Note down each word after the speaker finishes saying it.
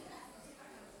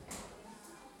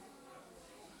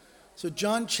So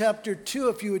John chapter 2,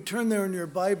 if you would turn there in your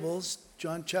Bibles,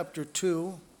 John chapter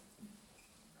 2.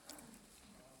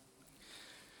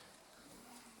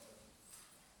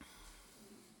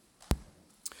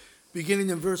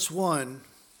 Beginning in verse 1.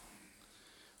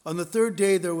 On the third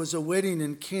day there was a wedding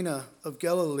in Cana of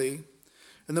Galilee,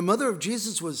 and the mother of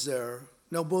Jesus was there.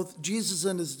 Now both Jesus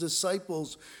and his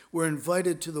disciples were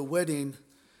invited to the wedding.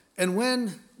 And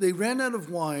when they ran out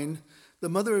of wine, the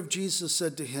mother of Jesus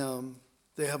said to him,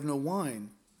 "They have no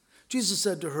wine." Jesus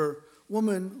said to her,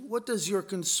 "Woman, what does your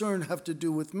concern have to do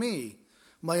with me?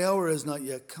 My hour has not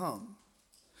yet come."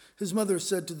 His mother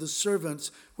said to the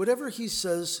servants, "Whatever he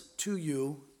says to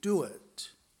you, do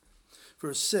it."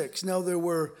 Verse 6, now there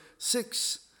were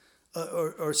set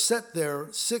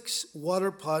there 6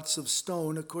 water pots of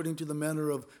stone according to the manner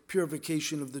of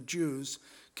purification of the Jews,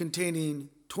 containing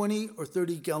 20 or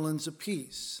 30 gallons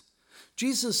apiece.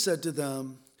 Jesus said to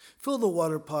them, "Fill the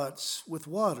water pots with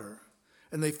water."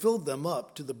 And they filled them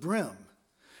up to the brim.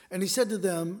 And he said to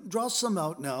them, "Draw some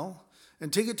out now,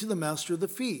 and take it to the master of the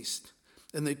feast."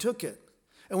 And they took it.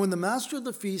 And when the master of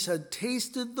the feast had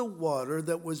tasted the water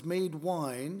that was made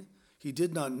wine, he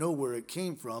did not know where it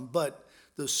came from, but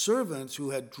the servants who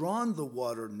had drawn the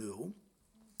water knew.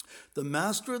 The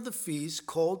master of the feast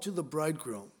called to the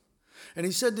bridegroom. And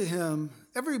he said to him,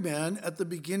 "Every man at the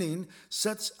beginning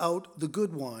sets out the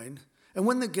good wine, and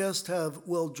when the guests have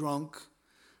well drunk,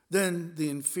 then the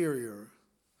inferior.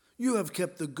 You have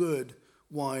kept the good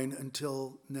wine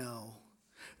until now."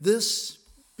 This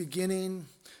beginning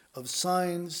of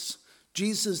signs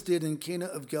Jesus did in Cana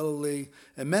of Galilee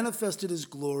and manifested his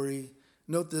glory.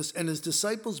 Note this, and his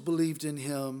disciples believed in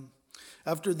him.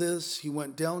 After this, he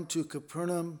went down to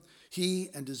Capernaum, he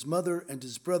and his mother and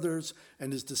his brothers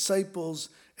and his disciples,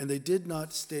 and they did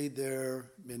not stay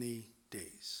there many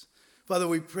days. Father,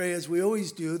 we pray, as we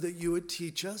always do, that you would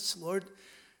teach us. Lord,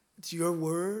 it's your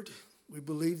word. We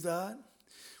believe that.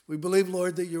 We believe,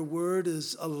 Lord, that your word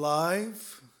is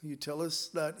alive. You tell us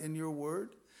that in your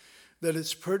word, that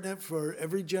it's pertinent for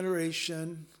every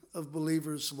generation of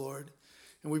believers, Lord.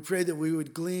 And we pray that we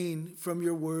would glean from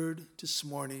your word this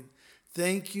morning.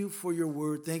 Thank you for your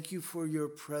word. Thank you for your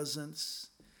presence.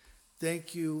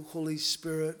 Thank you, Holy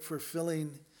Spirit, for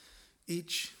filling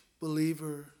each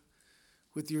believer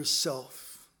with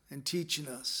yourself and teaching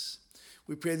us.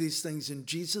 We pray these things in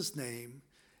Jesus' name.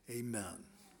 Amen.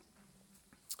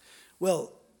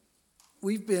 Well,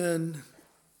 we've been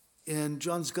in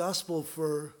John's Gospel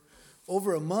for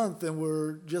over a month, and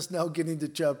we're just now getting to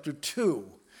chapter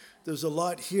 2. There's a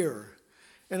lot here.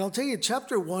 And I'll tell you,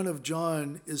 chapter 1 of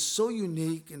John is so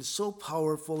unique and so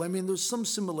powerful. I mean, there's some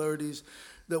similarities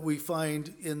that we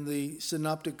find in the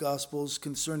synoptic Gospels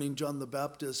concerning John the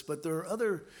Baptist, but there are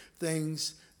other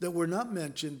things that were not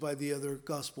mentioned by the other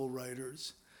Gospel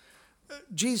writers.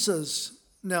 Jesus,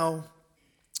 now,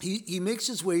 he makes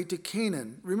his way to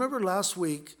Canaan. Remember last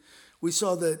week, we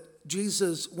saw that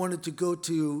Jesus wanted to go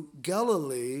to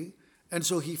Galilee, and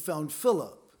so he found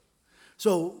Philip.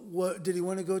 So did he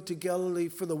want to go to Galilee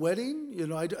for the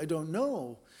wedding? I don't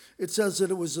know. It says that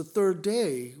it was the third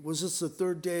day. Was this the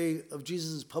third day of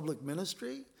Jesus' public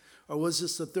ministry? Or was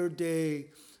this the third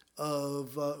day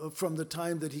from the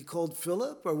time that he called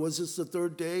Philip? Or was this the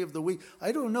third day of the week?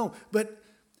 I don't know. But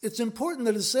it's important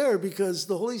that it's there because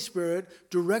the Holy Spirit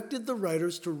directed the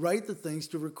writers to write the things,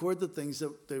 to record the things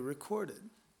that they recorded.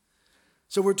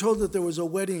 So we're told that there was a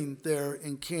wedding there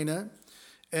in Cana,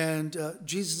 and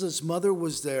Jesus' mother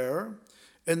was there,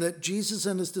 and that Jesus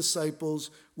and his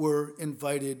disciples were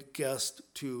invited guests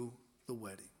to the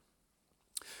wedding.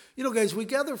 Guys, we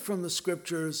gather from the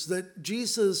scriptures that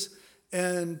Jesus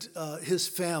and his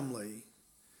family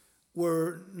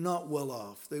were not well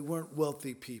off. They weren't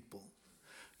wealthy people.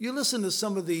 You listen to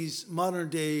some of these modern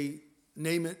day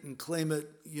name it and claim it,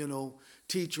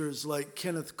 teachers like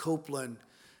Kenneth Copeland,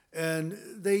 and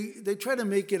they try to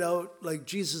make it out like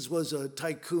Jesus was a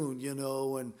tycoon,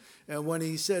 and when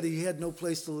he said he had no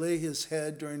place to lay his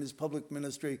head during his public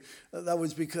ministry, that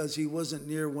was because he wasn't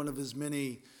near one of his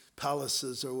many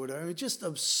palaces or whatever. I mean, just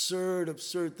absurd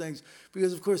things,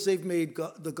 because of course they've made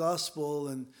the gospel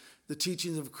and the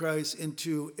teachings of Christ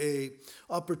into a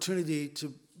opportunity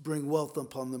to bring wealth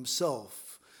upon themselves.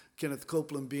 Kenneth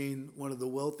Copeland being one of the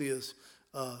wealthiest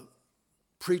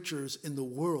preachers in the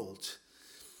world.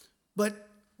 But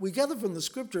we gather from the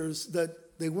scriptures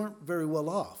that they weren't very well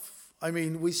off. I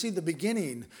mean, we see the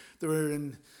beginning. They were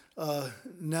in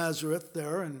Nazareth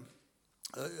there, and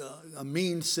a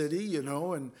mean city,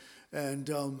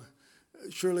 and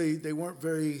surely they weren't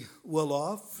very well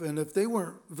off. And if they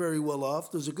weren't very well off,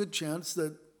 there's a good chance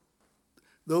that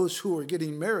those who were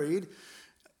getting married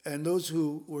And those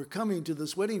who were coming to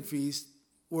this wedding feast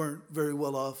weren't very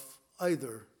well off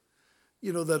either.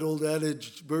 You know that old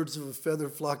adage, birds of a feather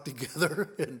flock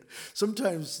together, and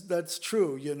sometimes that's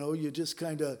true. You just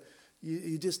kind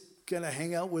of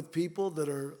hang out with people that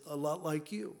are a lot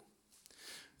like you.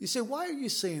 You say, why are you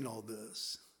saying all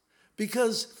this?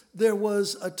 Because there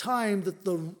was a time that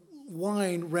the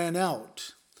wine ran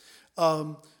out.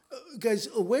 Guys,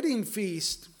 a wedding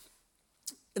feast,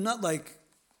 not like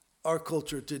our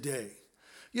culture today.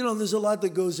 There's a lot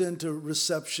that goes into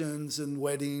receptions and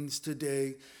weddings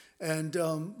today.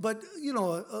 But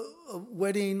a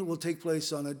wedding will take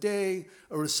place on a day.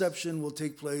 A reception will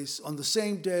take place on the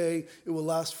same day. It will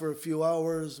last for a few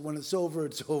hours. When it's over,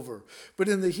 it's over. But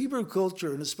in the Hebrew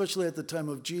culture, and especially at the time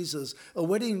of Jesus, a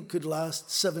wedding could last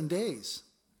 7 days.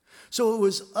 So it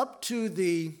was up to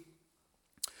the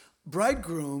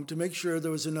bridegroom to make sure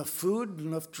there was enough food and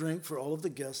enough drink for all of the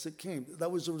guests that came.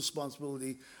 That was the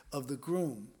responsibility of the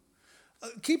groom.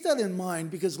 Keep that in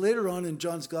mind, because later on in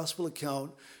John's gospel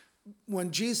account,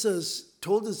 when Jesus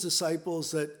told his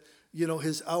disciples that,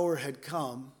 his hour had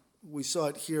come, we saw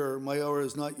it here, my hour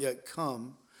has not yet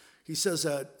come. He says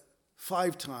that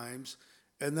 5 times.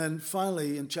 And then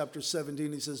finally in chapter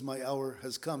 17, he says, my hour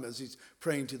has come, as he's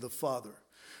praying to the Father.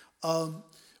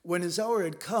 When his hour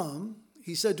had come,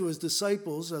 he said to his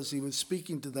disciples, as he was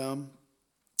speaking to them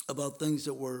about things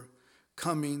that were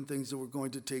coming, things that were going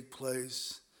to take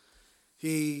place,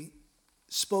 he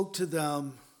spoke to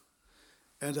them,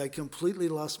 and I completely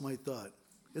lost my thought.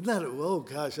 Isn't that, oh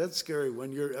gosh, that's scary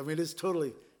when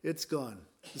it's gone.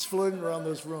 It's floating around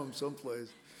this room someplace.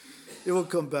 It will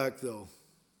come back though.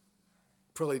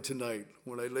 Probably tonight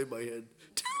when I lay my head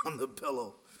on the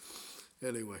pillow.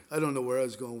 Anyway, I don't know where I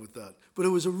was going with that. But it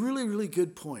was a really, really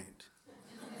good point.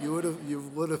 You would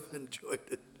have enjoyed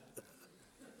it.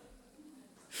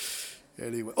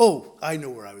 Anyway, I know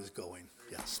where I was going.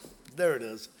 Yes, there it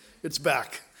is. It's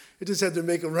back. It just had to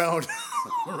make a round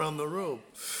around the room.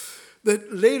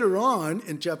 That later on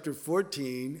in chapter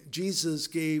 14, Jesus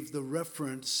gave the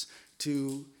reference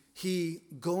to he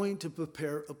going to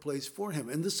prepare a place for him.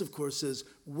 And this, of course, is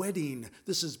wedding.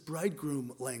 This is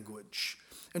bridegroom language.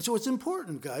 And so it's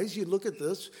important, guys. You look at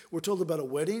this. We're told about a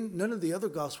wedding. None of the other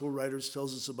gospel writers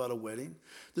tells us about a wedding.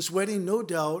 This wedding, no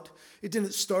doubt, it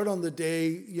didn't start on the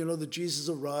day, that Jesus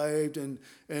arrived and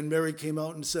Mary came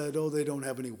out and said, they don't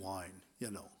have any wine,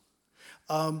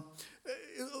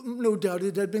 No doubt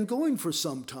it had been going for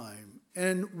some time.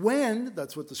 And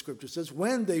that's what the scripture says,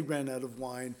 when they ran out of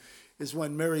wine is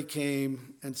when Mary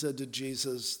came and said to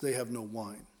Jesus, they have no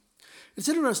wine. It's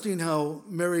interesting how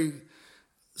Mary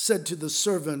said to the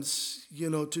servants,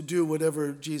 to do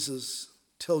whatever Jesus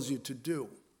tells you to do.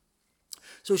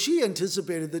 So she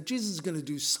anticipated that Jesus is going to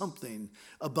do something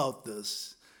about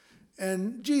this.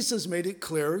 And Jesus made it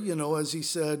clear, as he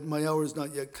said, my hour is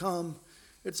not yet come.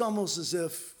 It's almost as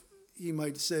if he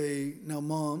might say, now,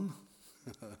 Mom,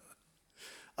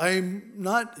 I'm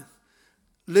not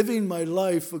living my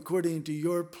life according to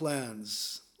your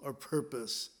plans or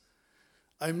purpose.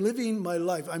 I'm living my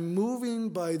life. I'm moving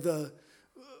by the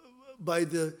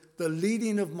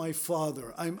leading of my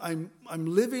Father. I'm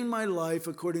living my life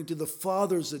according to the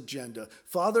Father's agenda.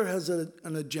 Father has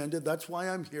an agenda. That's why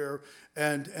I'm here.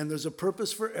 And there's a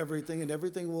purpose for everything, and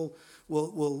everything will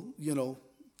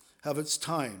have its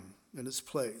time and its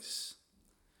place.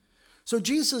 So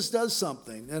Jesus does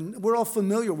something, and we're all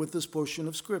familiar with this portion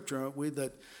of Scripture, aren't we?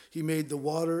 That he made the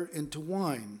water into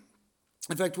wine.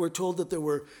 In fact, we're told that there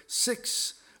were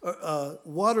 6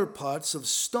 water pots of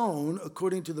stone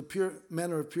according to the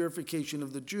manner of purification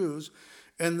of the Jews,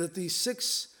 and that these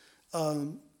 6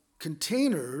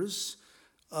 containers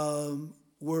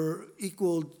were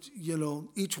equal,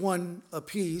 each one a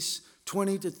piece,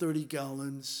 20 to 30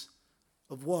 gallons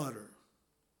of water.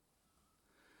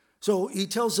 So he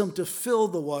tells them to fill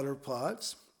the water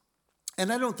pots,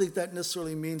 and I don't think that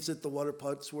necessarily means that the water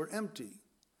pots were empty.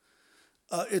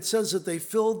 It says that they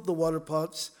filled the water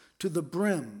pots to the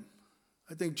brim.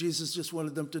 I think Jesus just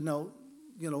wanted them to know,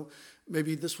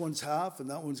 maybe this one's half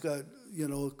and that one's got,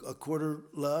 a quarter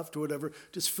left or whatever.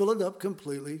 Just fill it up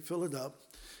completely, fill it up.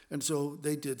 And so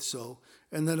they did so.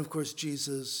 And then, of course,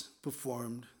 Jesus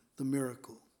performed the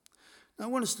miracle. Now, I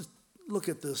want us to look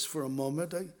at this for a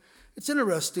moment. It's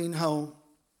interesting how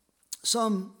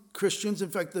some Christians, in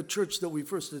fact, the church that we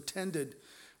first attended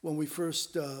when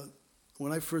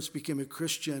I first became a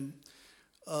Christian,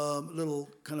 little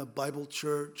kind of Bible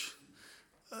church,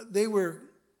 they were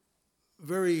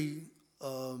very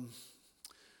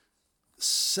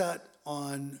set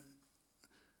on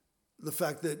the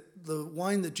fact that the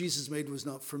wine that Jesus made was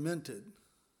not fermented.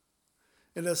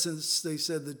 In essence, they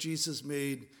said that Jesus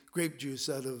made grape juice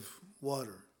out of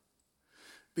water.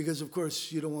 Because, of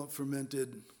course, you don't want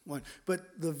fermented wine.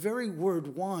 But the very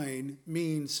word wine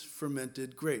means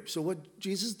fermented grape. So what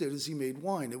Jesus did is he made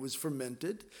wine. It was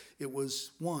fermented. It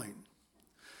was wine.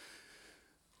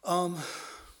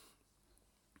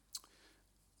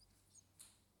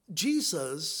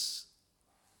 Jesus,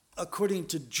 according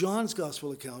to John's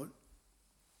gospel account,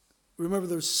 remember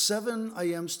there's 7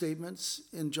 I am statements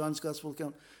in John's gospel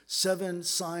account, 7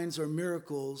 signs or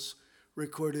miracles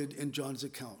recorded in John's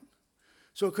account.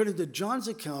 So according to John's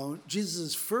account,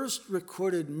 Jesus' first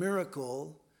recorded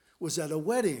miracle was at a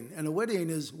wedding. And a wedding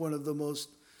is one of the most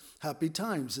happy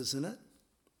times, isn't it?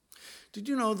 Did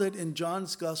you know that in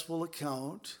John's gospel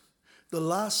account, the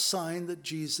last sign that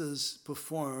Jesus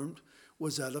performed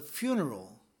was at a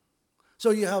funeral?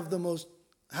 So you have the most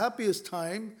happiest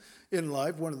time in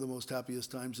life, one of the most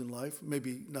happiest times in life,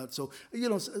 maybe not so. You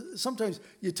know, sometimes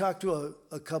you talk to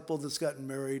a couple that's gotten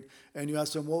married and you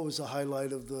ask them what was the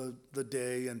highlight of the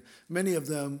day, and many of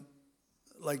them,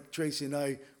 like Tracy and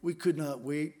I, we could not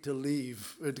wait to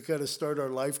leave and to kind of start our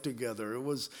life together. It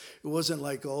wasn't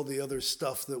like all the other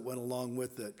stuff that went along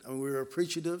with it. I mean, we were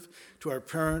appreciative to our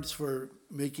parents for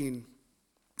making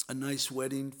a nice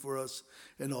wedding for us,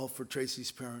 and all for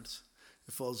Tracy's parents.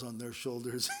 It falls on their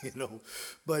shoulders, you know.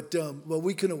 But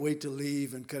we couldn't wait to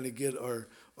leave and kind of get our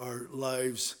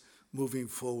lives moving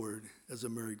forward as a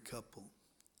married couple.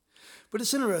 But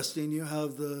it's interesting. You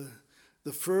have the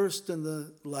first and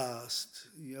the last.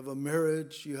 You have a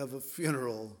marriage. You have a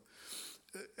funeral.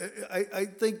 I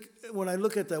think when I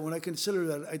look at that, when I consider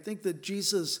that, I think that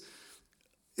Jesus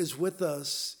is with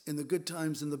us in the good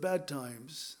times and the bad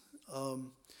times.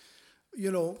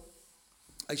 You know,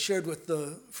 I shared with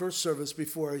the first service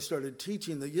before I started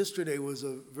teaching that yesterday was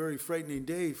a very frightening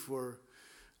day for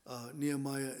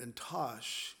Nehemiah and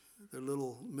Tosh. Their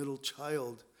little middle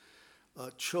child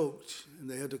choked, and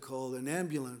they had to call an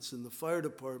ambulance and the fire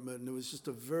department, and it was just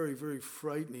a very, very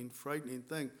frightening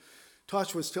thing.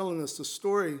 Tosh was telling us the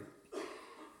story,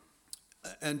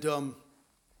 and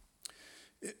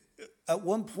at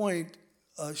one point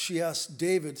she asked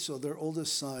David, so their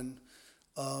oldest son,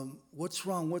 what's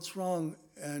wrong?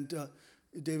 And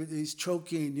David, he's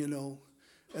choking, you know.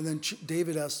 And then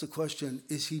David asked the question,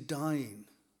 is he dying?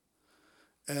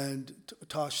 And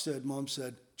Tosh said, Mom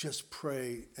said, just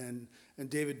pray. And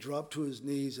David dropped to his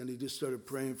knees and he just started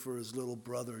praying for his little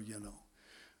brother, you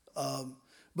know.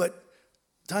 But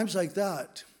times like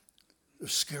that are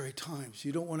scary times.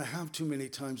 You don't want to have too many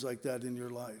times like that in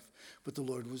your life. But the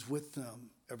Lord was with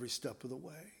them every step of the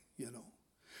way, you know.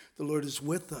 The Lord is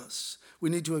with us. We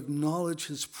need to acknowledge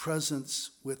his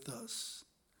presence with us.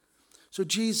 So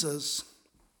Jesus,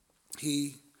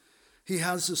 he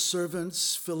has the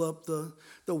servants fill up the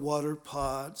water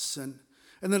pots. And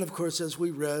then, of course, as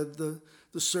we read, the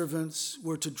servants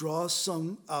were to draw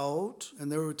some out,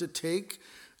 and they were to take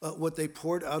what they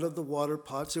poured out of the water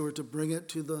pots. They were to bring it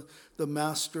to the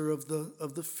master of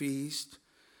the feast.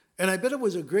 And I bet it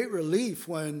was a great relief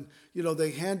when, you know,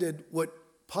 they handed what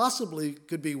possibly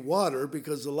could be water,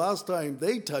 because the last time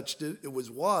they touched it, it was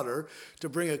water, to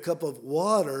bring a cup of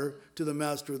water to the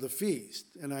master of the feast.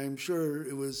 And I'm sure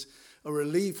it was a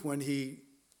relief when he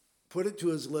put it to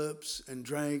his lips and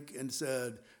drank and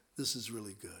said, this is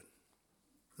really good.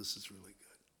 This is really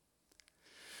good.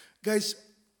 Guys,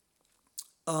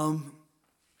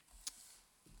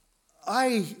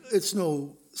 it's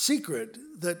no secret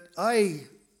that I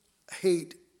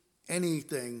hate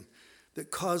anything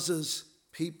that causes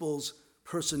people's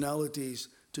personalities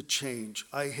to change.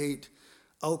 I hate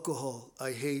alcohol.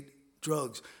 I hate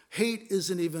drugs. Hate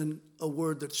isn't even a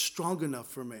word that's strong enough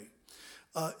for me.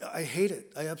 I hate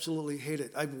it. I absolutely hate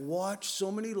it. I've watched so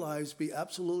many lives be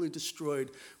absolutely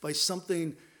destroyed by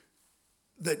something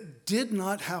that did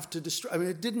not have to destroy. I mean,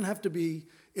 it didn't have to be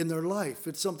in their life.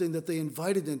 It's something that they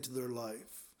invited into their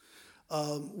life.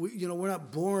 We're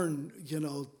not born,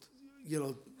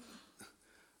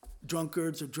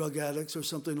 drunkards or drug addicts or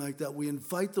something like that. We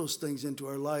invite those things into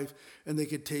our life, and they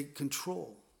could take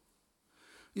control.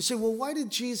 You say, well, why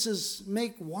did Jesus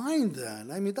make wine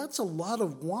then? I mean, that's a lot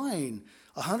of wine.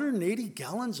 180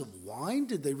 gallons of wine?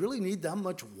 Did they really need that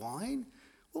much wine?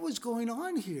 What was going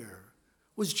on here?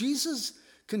 Was Jesus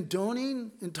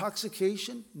condoning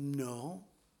intoxication? No,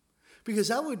 because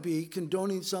that would be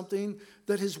condoning something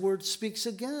that his word speaks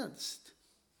against.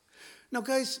 Now,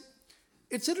 guys,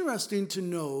 it's interesting to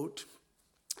note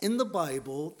in the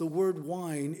Bible, the word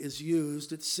wine is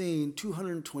used, it's seen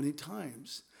 220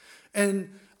 times. And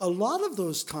a lot of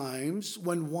those times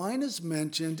when wine is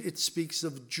mentioned, it speaks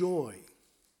of joy.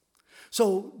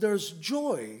 So there's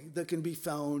joy that can be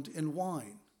found in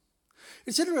wine.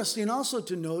 It's interesting also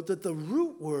to note that the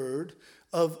root word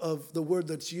of the word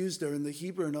that's used there in the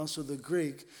Hebrew and also the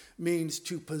Greek means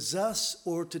to possess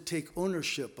or to take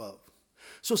ownership of.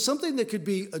 So something that could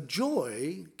be a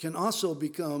joy can also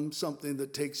become something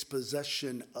that takes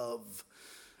possession of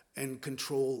and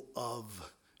control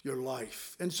of your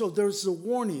life. And so there's a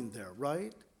warning there,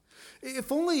 right?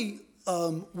 If only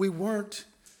we weren't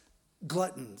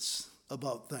gluttons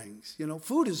about things. You know,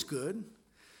 food is good,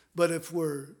 but if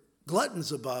we're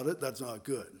gluttons about it, that's not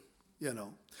good, you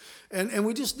know. And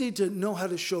we just need to know how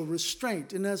to show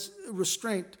restraint. And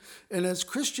as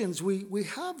Christians, we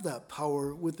have that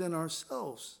power within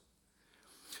ourselves.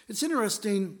 It's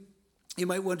interesting, you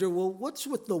might wonder, well, what's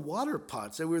with the water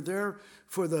pots? They were there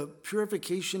for the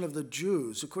purification of the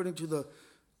Jews. According to the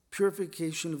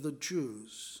purification of the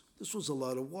Jews, this was a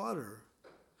lot of water.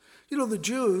 You know, the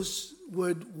Jews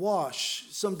would wash,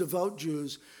 some devout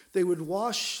Jews, they would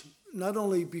wash not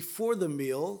only before the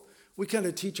meal. We kind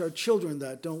of teach our children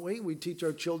that, don't we? We teach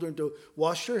our children to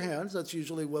wash their hands. That's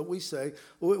usually what we say.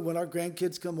 When our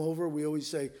grandkids come over, we always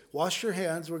say, wash your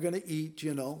hands, we're going to eat,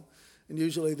 you know. And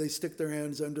usually they stick their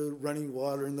hands under running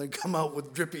water and they come out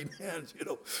with dripping hands, you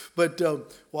know. But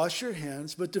wash your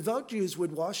hands. But devout Jews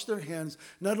would wash their hands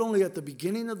not only at the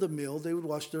beginning of the meal, they would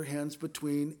wash their hands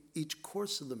between each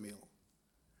course of the meal.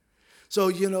 So,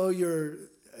 you know,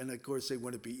 and of course they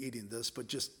wouldn't be eating this, but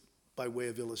just by way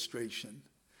of illustration.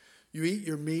 You eat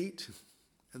your meat,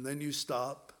 and then you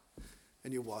stop,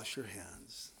 and you wash your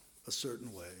hands a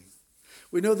certain way.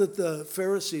 We know that the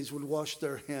Pharisees would wash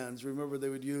their hands. Remember, they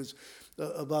would use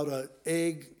about an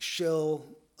eggshell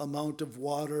amount of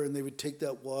water, and they would take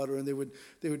that water, and they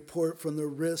would pour it from their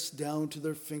wrists down to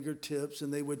their fingertips,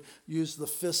 and they would use the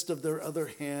fist of their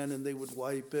other hand, and they would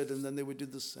wipe it, and then they would do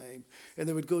the same. And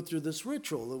they would go through this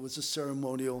ritual. It was a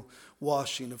ceremonial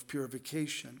washing of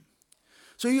purification.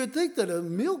 So you'd think that a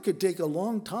meal could take a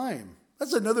long time.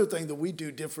 That's another thing that we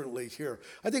do differently here.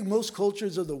 I think most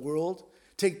cultures of the world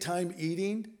take time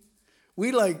eating.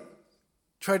 We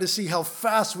try to see how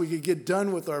fast we could get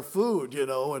done with our food, you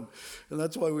know, and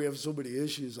that's why we have so many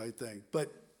issues, I think.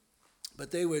 But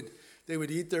they would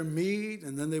eat their meat,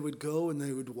 and then they would go and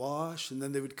they would wash, and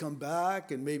then they would come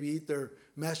back and maybe eat their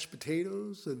mashed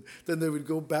potatoes, and then they would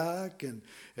go back and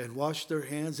wash their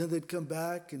hands, and they'd come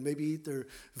back and maybe eat their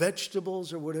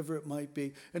vegetables or whatever it might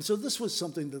be. And so this was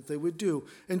something that they would do.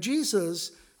 And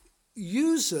Jesus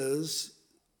uses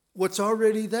what's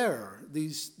already there.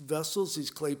 These vessels,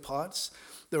 these clay pots,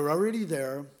 they're already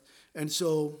there. And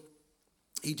so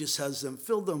he just has them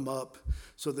fill them up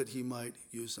so that he might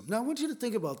use them. Now, I want you to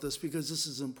think about this because this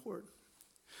is important.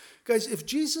 Guys, if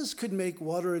Jesus could make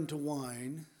water into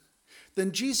wine,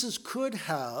 then Jesus could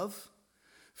have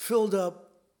filled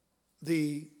up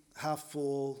the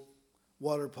half-full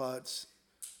water pots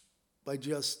by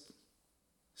just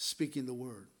speaking the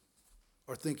word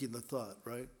or thinking the thought,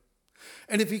 right?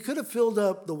 And if he could have filled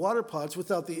up the water pots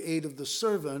without the aid of the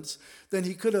servants, then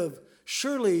he could have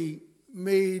surely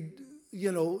made,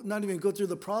 you know, not even go through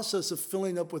the process of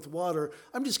filling up with water.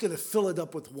 I'm just going to fill it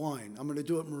up with wine. I'm going to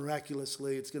do it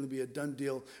miraculously. It's going to be a done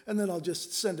deal. And then I'll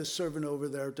just send a servant over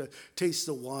there to taste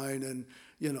the wine and,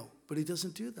 you know, but he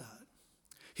doesn't do that.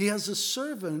 He has the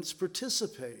servants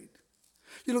participate.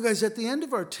 You know, guys, at the end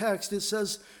of our text, it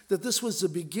says that this was the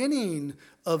beginning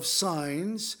of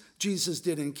signs Jesus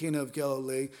did in Cana of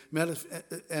Galilee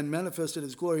and manifested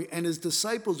his glory, and his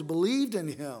disciples believed in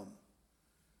him.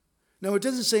 Now, it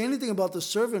doesn't say anything about the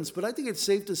servants, but I think it's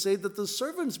safe to say that the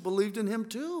servants believed in him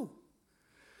too.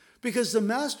 Because the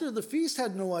master of the feast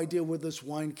had no idea where this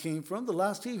wine came from. The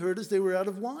last he heard is they were out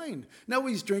of wine. Now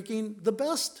he's drinking the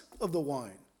best of the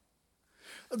wine.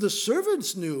 The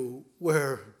servants knew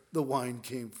where the wine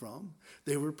came from.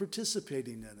 They were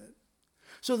participating in it.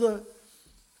 So the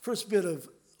first bit of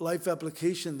life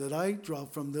application that I draw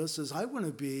from this is I want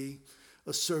to be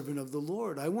a servant of the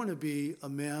Lord. I want to be a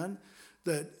man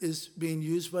that is being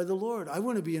used by the Lord. I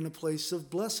want to be in a place of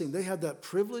blessing. They had that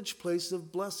privileged place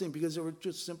of blessing because they were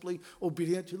just simply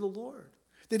obedient to the Lord.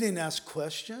 They didn't ask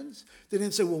questions. They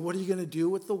didn't say, well, what are you going to do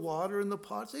with the water and the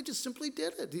pots? They just simply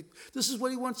did it. This is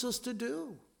what he wants us to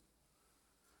do.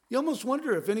 You almost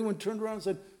wonder if anyone turned around and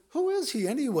said, who is he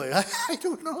anyway? I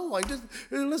don't know.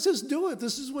 Let's just do it.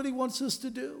 This is what he wants us to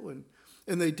do.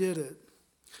 And they did it.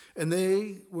 And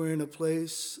they were in a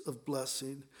place of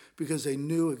blessing because they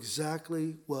knew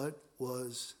exactly what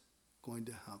was going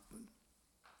to happen.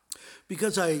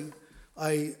 Because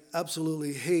I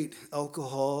absolutely hate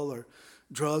alcohol or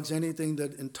drugs, anything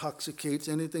that intoxicates,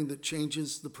 anything that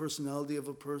changes the personality of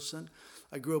a person.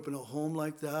 I grew up in a home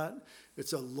like that.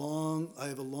 I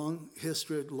have a long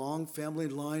history, a long family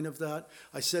line of that.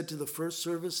 I said to the first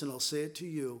service, and I'll say it to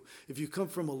you, if you come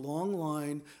from a long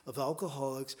line of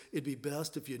alcoholics, it'd be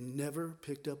best if you never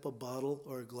picked up a bottle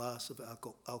or a glass of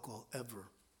alcohol,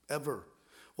 ever.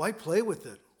 Why play with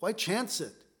it? Why chance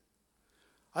it?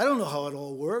 I don't know how it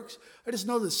all works. I just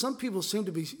know that some people seem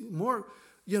to be more,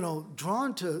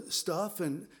 drawn to stuff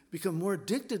and become more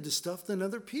addicted to stuff than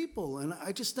other people. And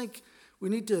I just think we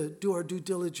need to do our due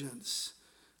diligence.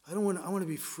 I want to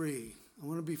be free. I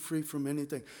want to be free from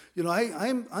anything.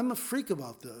 I'm a freak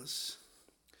about this.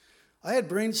 I had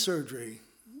brain surgery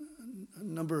a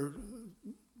number of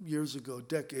years ago,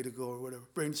 decade ago or whatever,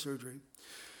 brain surgery.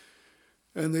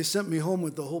 And they sent me home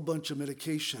with a whole bunch of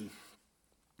medication.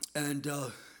 And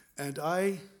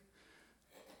I,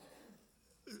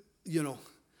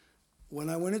 when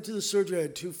I went into the surgery, I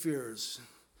had two fears.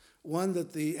 One,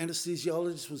 that the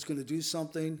anesthesiologist was going to do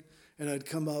something and I'd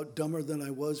come out dumber than I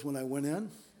was when I went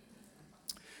in.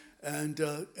 And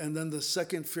then the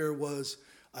second fear was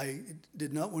I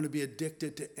did not want to be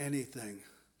addicted to anything.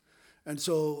 And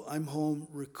so I'm home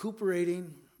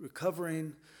recuperating,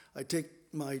 recovering. I take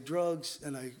my drugs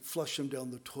and I flush them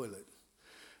down the toilet.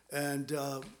 And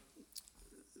a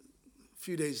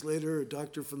few days later, a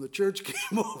doctor from the church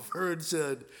came over and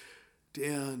said,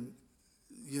 Dan,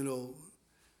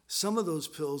 some of those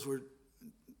pills were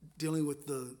dealing with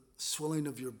the swelling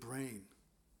of your brain.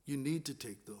 You need to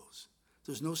take those.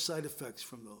 There's no side effects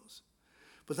from those.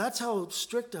 But that's how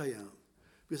strict I am,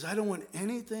 because I don't want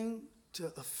anything to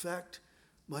affect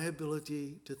my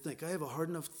ability to think. I have a hard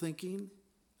enough thinking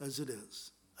as it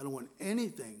is. I don't want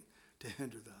anything to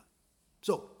hinder that.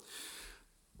 So,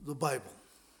 the Bible,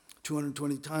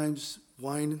 220 times,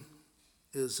 wine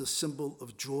is a symbol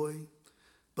of joy.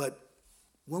 But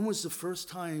when was the first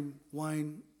time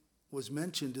wine was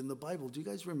mentioned in the Bible? Do you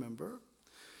guys remember?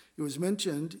 It was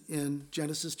mentioned in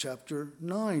Genesis chapter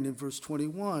 9 in verse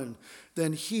 21.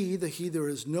 Then he there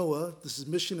is Noah. This is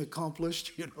mission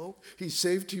accomplished, He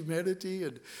saved humanity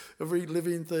and every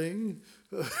living thing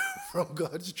from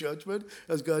God's judgment,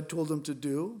 as God told him to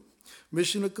do.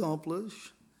 Mission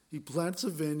accomplished. He plants a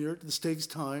vineyard. This takes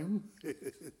time.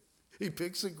 He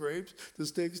picks the grapes.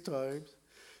 This takes time.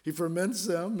 He ferments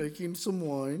them, making some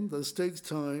wine. This takes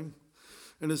time.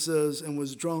 And it says, and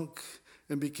was drunk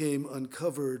and became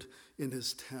uncovered in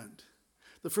his tent.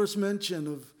 The first mention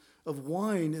of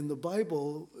wine in the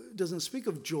Bible doesn't speak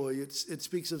of joy. It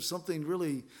speaks of something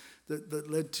really that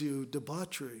led to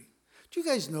debauchery. Do you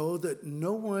guys know that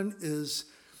no one is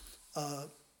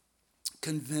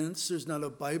convinced? There's not a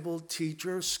Bible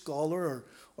teacher, scholar,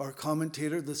 or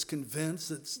commentator that's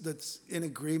convinced, that's in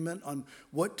agreement on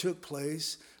what took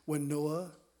place when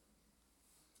Noah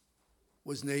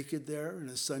was naked there and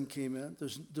his son came in.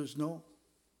 There's no.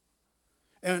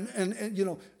 And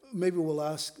maybe we'll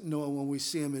ask Noah when we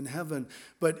see him in heaven.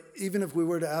 But even if we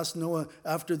were to ask Noah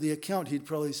after the account, he'd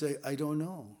probably say, I don't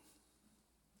know.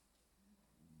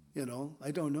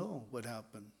 I don't know what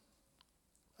happened.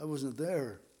 I wasn't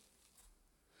there.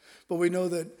 But we know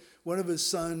that one of his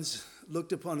sons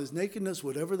looked upon his nakedness,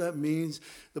 whatever that means.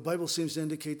 The Bible seems to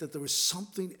indicate that there was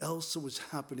something else that was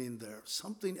happening there,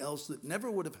 something else that never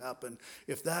would have happened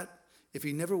if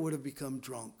he never would have become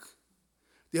drunk.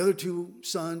 The other two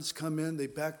sons come in, they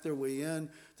back their way in.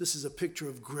 This is a picture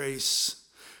of grace.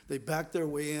 They back their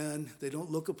way in, they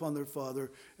don't look upon their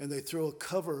father, and they throw a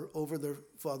cover over their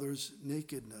father's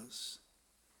nakedness.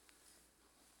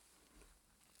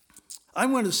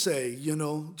 I'm going to say,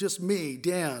 just me,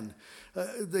 Dan,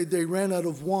 they ran out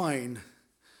of wine.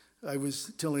 I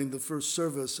was telling the first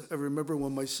service, I remember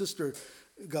when my sister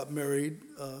got married,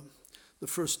 the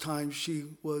first time she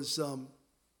was a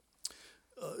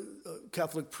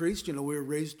Catholic priest. We were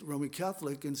raised Roman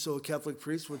Catholic, and so a Catholic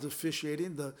priest was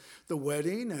officiating the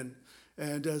wedding,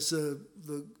 and as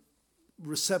the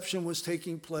reception was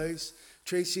taking place,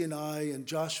 Tracy and I and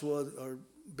Joshua, our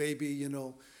baby,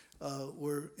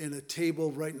 were in a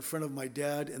table right in front of my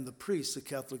dad and the priest, the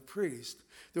Catholic priest.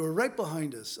 They were right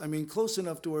behind us. Close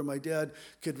enough to where my dad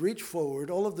could reach forward.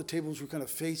 All of the tables were kind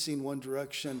of facing one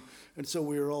direction, and so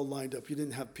we were all lined up. You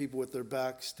didn't have people with their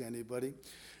backs to anybody.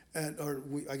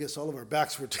 I guess all of our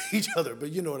backs were to each other,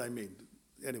 but you know what I mean.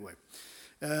 Anyway.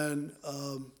 And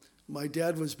my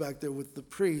dad was back there with the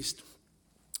priest,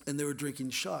 and they were drinking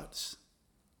shots.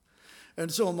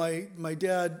 And so my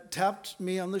dad tapped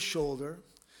me on the shoulder.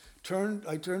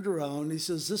 I turned around, and he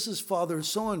says, "This is Father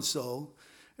so-and-so."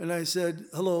 And I said,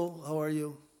 "Hello, how are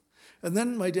you?" And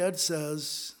then my dad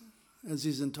says, as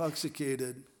he's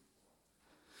intoxicated,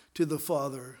 to the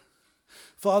father,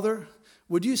 "Father,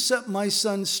 would you set my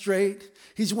son straight?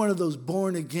 He's one of those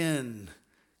born-again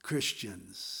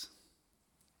Christians.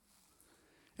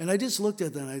 And I just looked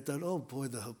at that and I thought, oh boy,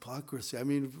 the hypocrisy. I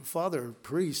mean, Father,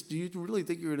 priest, do you really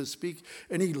think you're going to speak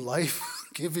any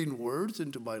life-giving words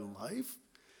into my life?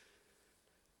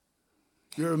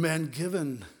 You're a man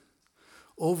given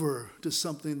over to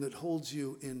something that holds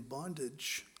you in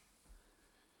bondage.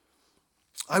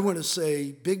 I want to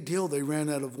say, big deal, they ran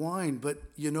out of wine, but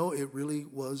it really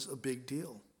was a big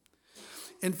deal.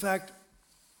 In fact,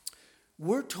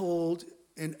 we're told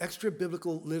in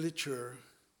extra-biblical literature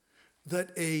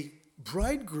that a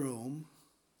bridegroom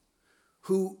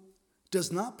who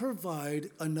does not provide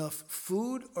enough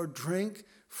food or drink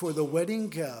for the wedding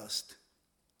guest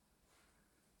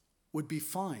would be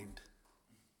fined.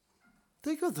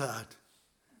 Think of that.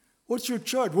 What's your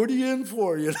charge? What are you in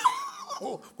for?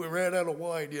 We ran out of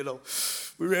wine,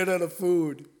 We ran out of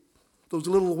food. Those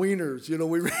little wieners,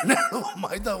 we ran out of them.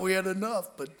 I thought we had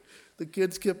enough, but the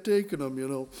kids kept taking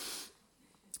them,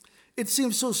 It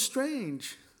seems so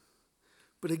strange.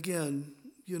 But again,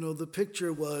 the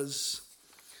picture was,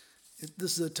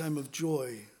 this is a time of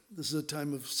joy. This is a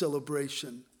time of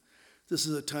celebration. This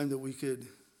is a time that we could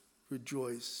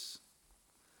rejoice.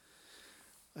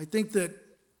 I think that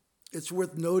it's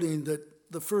worth noting that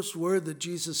the first word that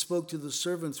Jesus spoke to the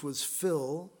servants was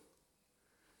fill.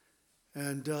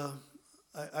 And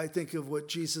I think of what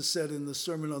Jesus said in the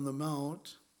Sermon on the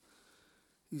Mount.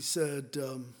 He said,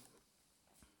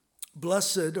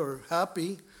 blessed or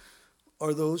happy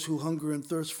are those who hunger and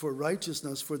thirst for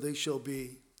righteousness, for they shall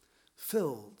be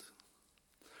filled.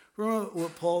 Remember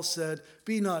what Paul said,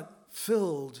 be not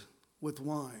filled with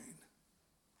wine,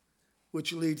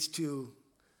 which leads to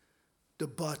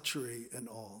debauchery and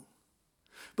all,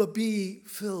 but be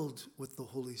filled with the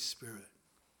Holy Spirit.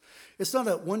 It's not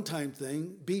a one-time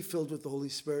thing, be filled with the Holy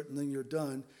Spirit and then you're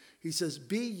done. He says,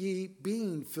 be ye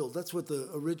being filled. That's what the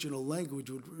original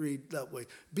language would read that way.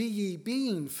 Be ye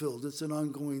being filled. It's an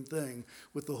ongoing thing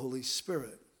with the Holy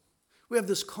Spirit. We have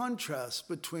this contrast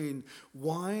between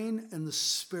wine and the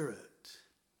Spirit.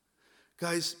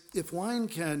 Guys, if wine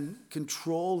can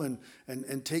control and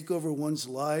take over one's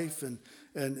life and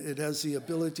it has the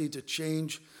ability to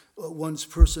change one's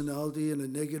personality in a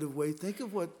negative way, think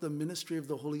of what the ministry of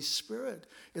the Holy Spirit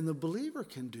in the believer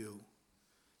can do.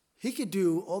 He could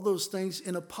do all those things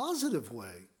in a positive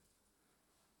way.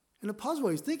 In a positive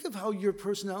way. Think of how your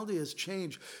personality has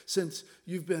changed since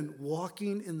you've been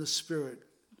walking in the Spirit,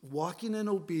 walking in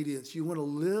obedience. You want to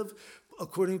live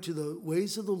according to the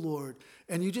ways of the Lord.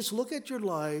 And you just look at your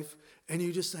life and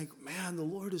you just think, man, the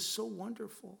Lord is so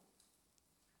wonderful.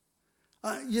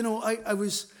 I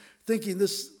was thinking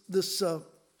this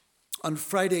on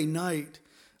Friday night,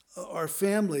 our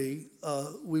family,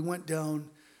 we went down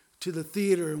to the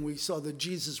theater and we saw the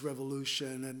Jesus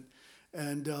Revolution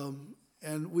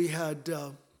and we had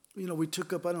we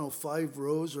took up 5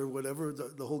 rows or whatever,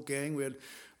 the whole gang. We had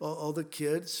all the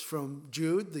kids from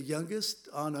Jude, the youngest,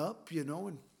 on up,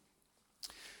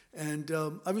 and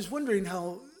I was wondering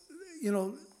how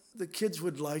the kids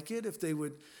would like it, if they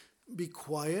would be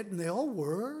quiet, and they all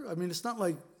were. I mean, it's not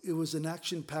like it was an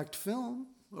action-packed film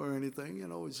or anything, it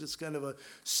was just kind of a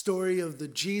story of the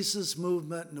Jesus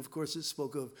movement, and of course it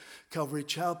spoke of Calvary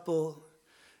Chapel,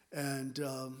 and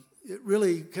it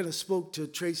really kind of spoke to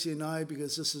Tracy and I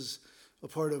because this is a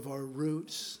part of our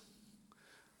roots.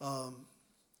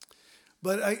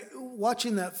 But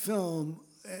watching that film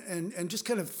and just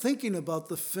kind of thinking about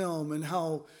the film and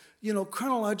how,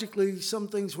 chronologically some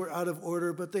things were out of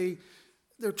order, but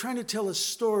they're trying to tell a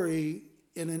story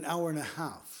in an hour and a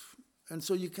half. And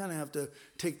so you kind of have to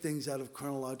take things out of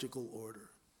chronological order.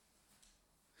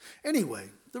 Anyway,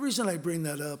 the reason I bring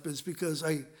that up is because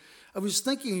I was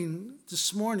thinking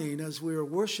this morning as we were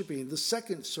worshiping the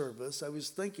second service, I was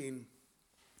thinking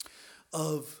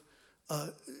of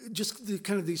just the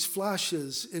kind of these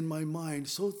flashes in my mind.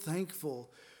 So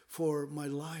thankful for my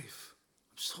life.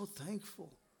 I'm so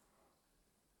thankful.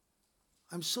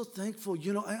 I'm so thankful.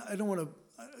 I don't want to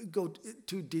go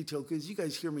too detailed because you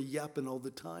guys hear me yapping all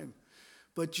the time.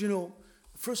 But,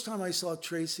 first time I saw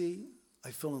Tracy,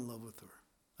 I fell in love with her.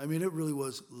 I mean, it really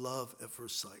was love at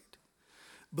first sight.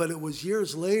 But it was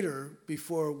years later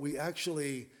before we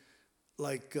actually,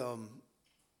 had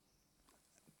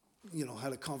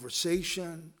a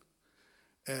conversation.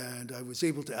 And I was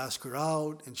able to ask her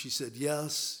out, and she said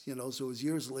yes. So it was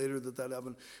years later that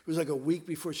happened. It was like a week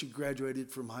before she graduated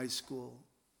from high school.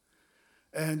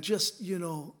 And just,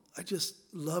 I just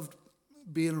loved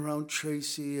being around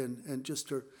Tracy and just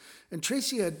her. And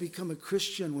Tracy had become a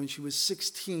Christian when she was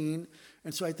 16.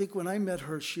 And so I think when I met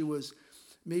her, she was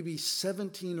maybe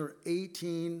 17 or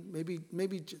 18,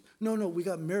 no, we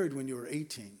got married when you were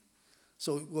 18.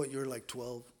 So what, you're like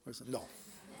 12 or something? No,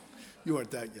 you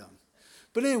weren't that young.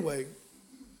 But anyway,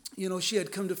 she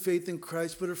had come to faith in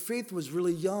Christ, but her faith was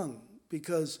really young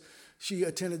because she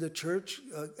attended a church,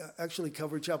 actually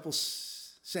Calvary Chapel,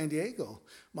 San Diego.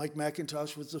 Mike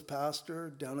McIntosh was the pastor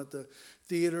down at the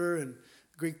theater and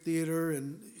Greek theater,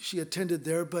 and she attended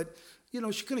there, but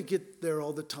she couldn't get there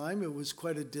all the time. It was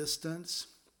quite a distance.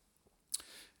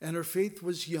 And her faith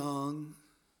was young.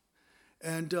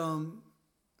 And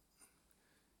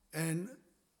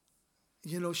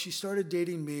she started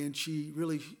dating me, and she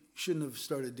really shouldn't have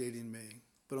started dating me.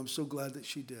 But I'm so glad that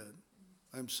she did.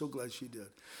 I'm so glad she did.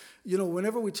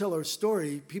 Whenever we tell our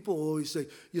story, people always say,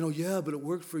 yeah, but it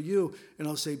worked for you. And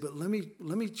I'll say, but let me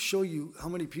show you how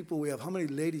many people we have, how many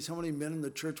ladies, how many men in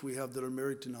the church we have that are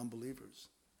married to non-believers.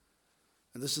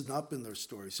 And this has not been their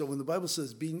story. So when the Bible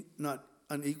says, be not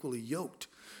unequally yoked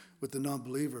with the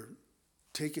non-believer,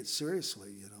 take it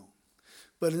seriously,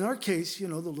 But in our case, the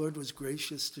Lord was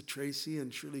gracious to Tracy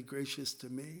and surely gracious to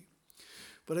me.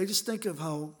 But I just think of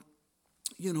how,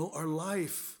 our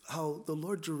life, how the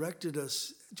Lord directed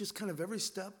us just kind of every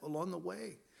step along the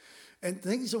way. And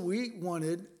things that we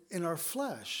wanted in our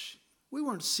flesh. We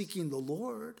weren't seeking the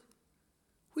Lord.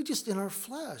 We just in our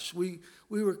flesh. We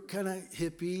were kind of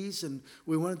hippies, and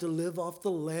we wanted to live off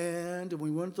the land, and we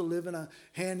wanted to live in a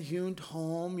hand-hewn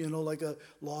home, like a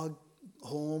log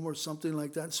home or something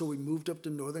like that. So we moved up to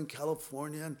Northern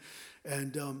California,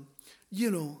 and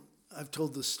I've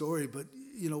told this story, but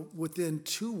within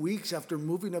 2 weeks after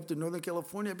moving up to Northern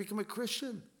California, I became a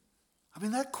Christian. I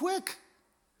mean, that quick.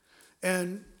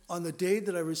 And on the day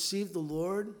that I received the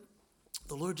Lord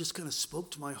just kind of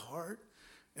spoke to my heart.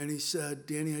 And he said,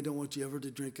 Danny, I don't want you ever to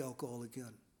drink alcohol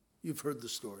again. You've heard the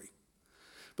story.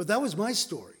 But that was my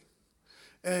story.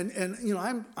 And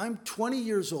I'm 20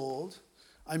 years old.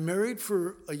 I'm married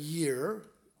for a year,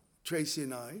 Tracy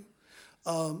and I.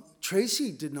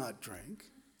 Tracy did not drink.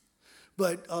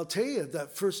 But I'll tell you,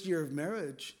 that first year of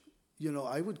marriage,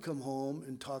 I would come home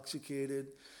intoxicated,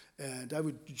 and I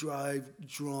would drive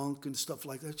drunk and stuff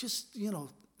like that. Just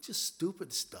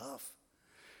stupid stuff.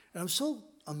 And I'm so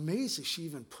amazed that she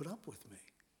even put up with me.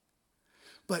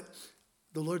 But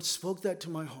the Lord spoke that to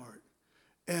my heart.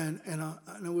 And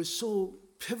it was so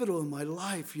pivotal in my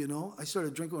life, I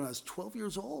started drinking when I was 12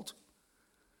 years old.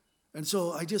 And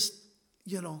so I just,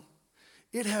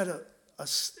 it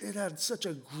had such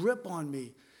a grip on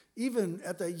me, even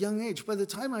at that young age. By the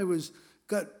time I was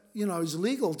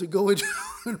legal to go in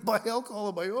and buy alcohol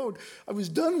on my own, I was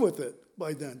done with it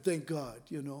by then, thank God,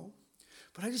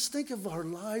 But I just think of our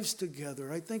lives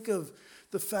together. I think of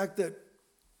the fact that,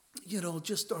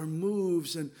 just our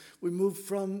moves, and we moved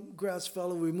from Grass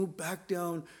Valley, we moved back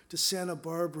down to Santa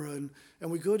Barbara, and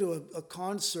we go to a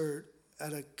concert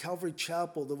at a Calvary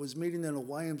Chapel that was meeting in a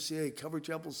YMCA, Calvary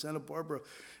Chapel, Santa Barbara,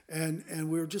 and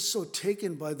we were just so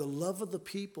taken by the love of the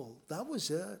people. That was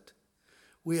it.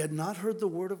 We had not heard the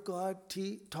word of God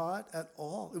taught at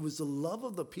all. It was the love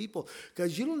of the people.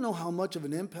 Guys, you don't know how much of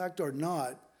an impact or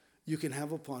not you can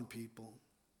have upon people.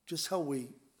 Just how we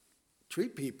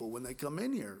treat people when they come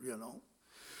in here,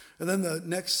 And then the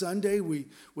next Sunday, we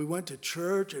went to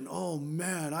church, and oh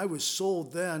man, I was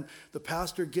sold then. The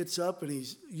pastor gets up, and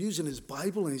he's using his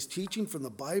Bible, and he's teaching from the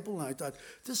Bible, and I thought,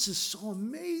 this is so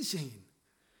amazing.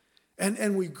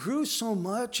 And we grew so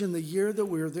much in the year that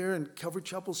we were there in Calvary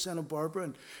Chapel, Santa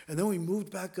Barbara, and then we moved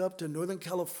back up to Northern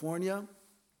California,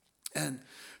 and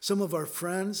some of our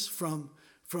friends from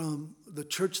the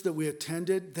church that we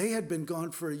attended, they had been gone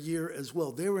for a year as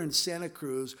well. They were in Santa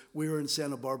Cruz. We were in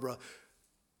Santa Barbara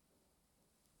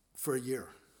for a year.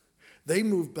 They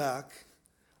moved back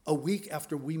a week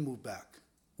after we moved back.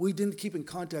 We didn't keep in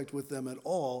contact with them at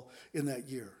all in that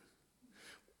year.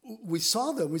 We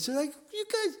saw them. We said, you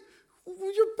guys,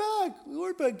 you're back.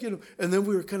 We're back, And then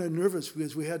we were kind of nervous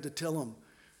because we had to tell them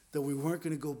that we weren't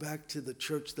going to go back to the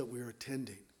church that we were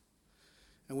attending.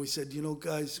 And we said,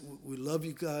 guys, we love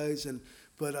you guys,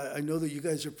 but I know that you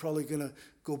guys are probably going to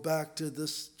go back to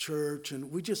this church.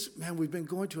 And we've been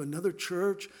going to another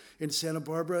church in Santa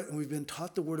Barbara, and we've been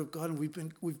taught the Word of God, and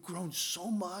we've grown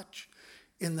so much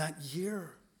in that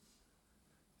year.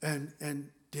 And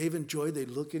Dave and Joy, they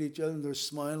look at each other, and they're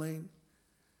smiling.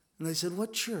 And they said,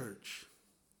 what church?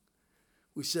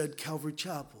 We said, Calvary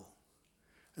Chapel.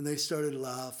 And they started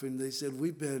laughing. They said,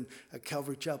 we've been at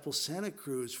Calvary Chapel, Santa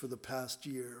Cruz for the past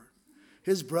year.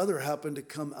 His brother happened to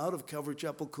come out of Calvary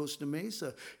Chapel, Costa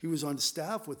Mesa. He was on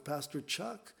staff with Pastor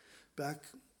Chuck back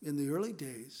in the early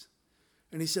days.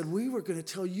 And he said, we were going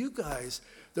to tell you guys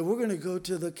that we're going to go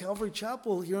to the Calvary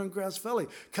Chapel here in Grass Valley.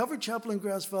 Calvary Chapel in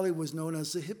Grass Valley was known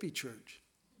as the hippie church.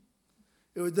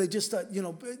 They just thought,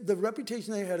 the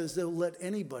reputation they had is they'll let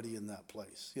anybody in that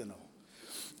place,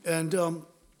 And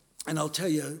I'll tell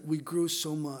you, we grew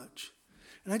so much.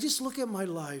 And I just look at my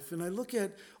life and I look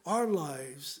at our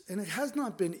lives, and it has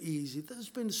not been easy. There's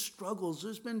been struggles.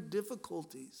 There's been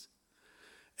difficulties.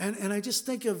 And I just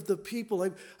think of the people.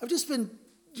 I've just been,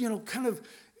 kind of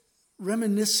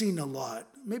reminiscing a lot.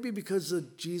 Maybe because the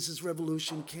Jesus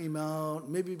Revolution came out.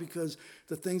 Maybe because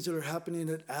the things that are happening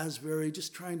at Asbury,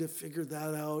 just trying to figure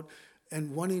that out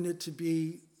and wanting it to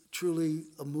be truly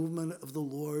a movement of the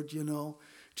Lord,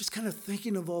 Just kind of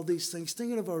thinking of all these things,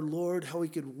 thinking of our Lord, how he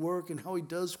could work and how he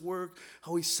does work,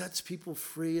 how he sets people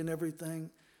free and everything.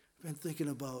 I've been thinking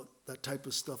about that type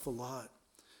of stuff a lot.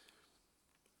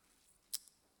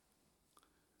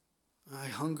 I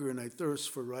hunger and I thirst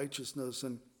for righteousness,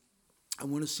 and I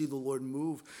want to see the Lord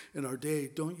move in our day,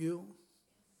 don't you?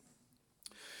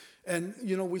 And,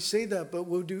 we say that, but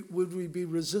would we be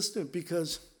resistant?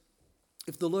 Because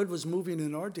if the Lord was moving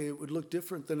in our day, it would look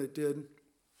different than it did.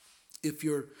 If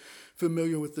you're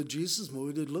familiar with the Jesus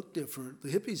movement, it'd look different. The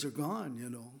hippies are gone,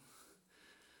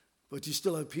 But you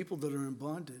still have people that are in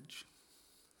bondage.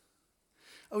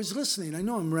 I was listening. I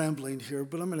know I'm rambling here,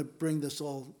 but I'm going to bring this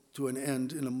all to an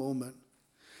end in a moment.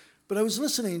 But I was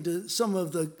listening to some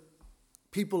of the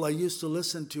people I used to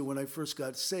listen to when I first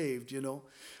got saved,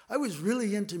 I was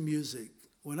really into music.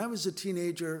 When I was a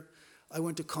teenager, I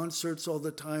went to concerts all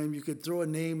the time. You could throw a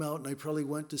name out, and I probably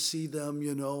went to see them,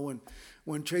 And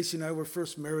when Tracy and I were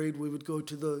first married, we would go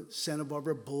to the Santa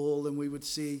Barbara Bowl, and we would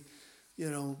see,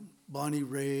 Bonnie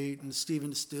Raitt and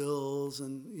Stephen Stills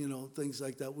and, things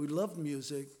like that. We loved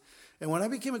music. And when I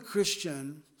became a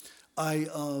Christian, I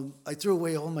threw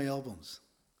away all my albums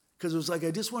because it was like I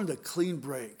just wanted a clean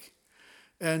break.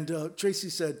 And Tracy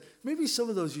said, maybe some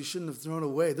of those you shouldn't have thrown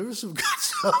away. There was some good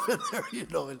stuff in there,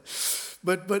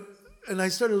 And I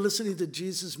started listening to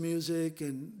Jesus music,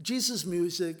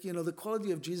 the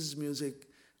quality of Jesus music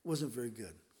wasn't very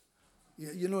good.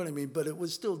 You know what I mean? But it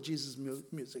was still Jesus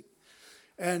music.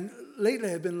 And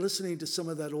lately I've been listening to some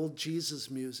of that old Jesus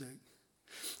music.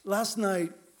 Last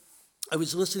night I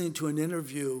was listening to an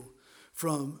interview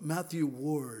from Matthew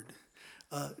Ward,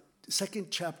 second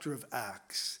chapter of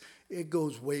Acts. It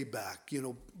goes way back,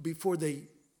 before they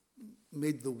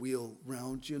made the wheel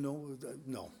round,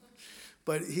 no.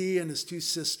 But he and his two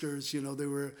sisters, they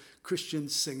were Christian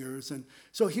singers. And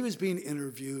so he was being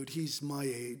interviewed. He's my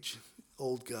age,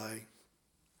 old guy.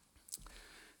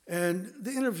 And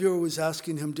the interviewer was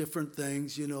asking him different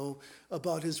things,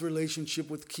 about his relationship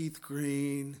with Keith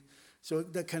Green. So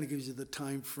that kind of gives you the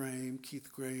time frame,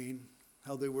 Keith Green,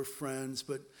 how they were friends.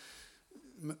 But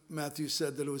Matthew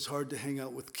said that it was hard to hang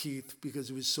out with Keith because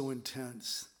he was so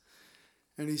intense.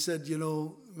 And he said,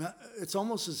 it's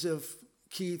almost as if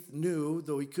Keith knew,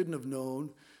 though he couldn't have known,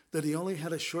 that he only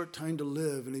had a short time to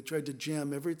live, and he tried to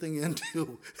jam everything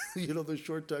into, the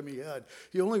short time he had.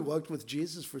 He only walked with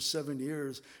Jesus for 7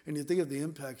 years, and you think of the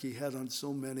impact he had on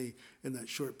so many in that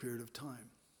short period of time.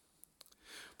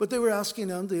 But they were asking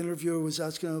him, the interviewer was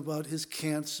asking him about his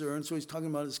cancer, and so he's talking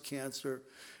about his cancer.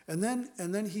 And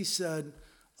then he said,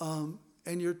 and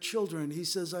your children, he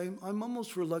says, I'm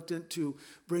almost reluctant to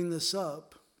bring this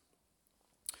up.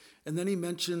 And then he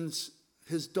mentions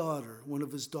his daughter, one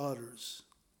of his daughters.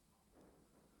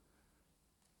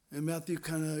 And Matthew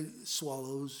kind of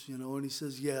swallows, and he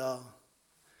says, yeah.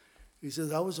 He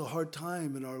says, that was a hard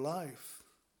time in our life.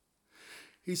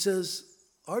 He says,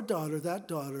 our daughter, that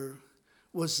daughter,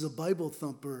 was the Bible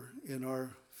thumper in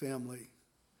our family.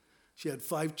 She had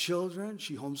 5 children.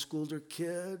 She homeschooled her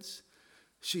kids.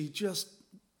 She just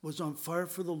was on fire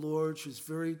for the Lord. She was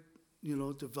very,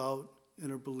 devout in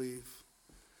her belief.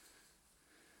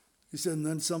 He said, and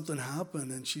then something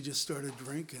happened, and she just started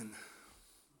drinking.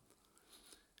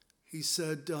 He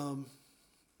said,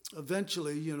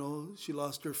 eventually, she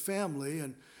lost her family,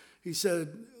 and he said,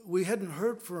 we hadn't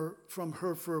heard from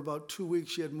her for about 2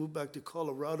 weeks. She had moved back to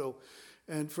Colorado,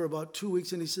 and for about 2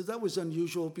 weeks, and he said that was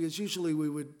unusual because usually we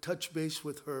would touch base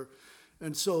with her.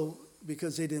 And so,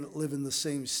 because they didn't live in the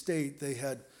same state, they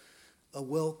had a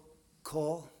well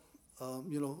call,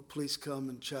 police come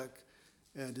and check,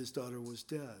 and his daughter was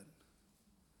dead.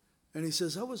 And he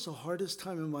says, that was the hardest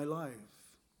time in my life.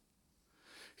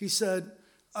 He said,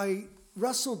 I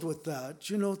wrestled with that.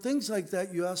 Things like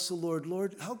that, you ask the Lord,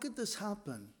 Lord, how could this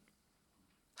happen?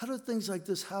 How do things like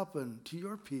this happen to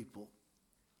your people?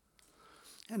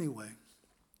 Anyway,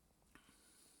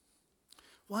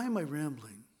 why am I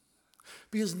rambling?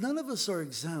 Because none of us are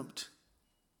exempt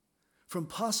from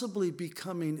possibly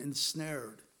becoming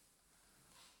ensnared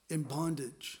in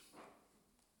bondage.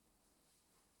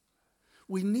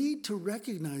 We need to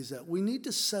recognize that. We need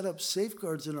to set up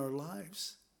safeguards in our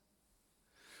lives.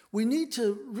 We need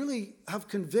to really have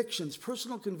convictions,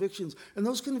 personal convictions, and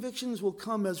those convictions will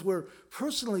come as we're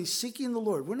personally seeking the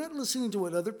Lord. We're not listening to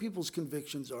what other people's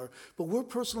convictions are, but we're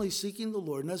personally seeking the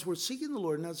Lord. And as we're seeking the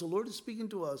Lord, and as the Lord is speaking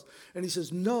to us, and he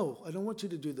says, no, I don't want you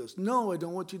to do this. No, I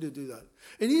don't want you to do that.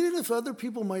 And even if other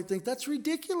people might think, that's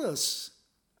ridiculous.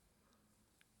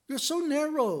 You're so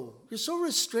narrow. You're so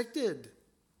restricted.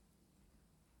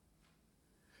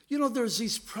 You know, there's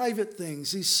these private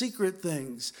things, these secret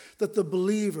things that the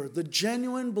believer, the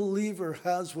genuine believer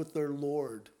has with their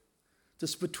Lord.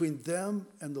 Just between them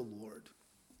and the Lord.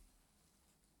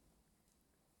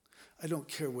 I don't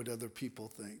care what other people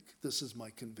think. This is my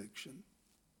conviction.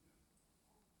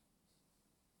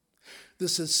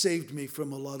 This has saved me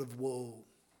from a lot of woe.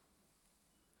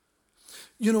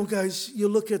 You know, guys, you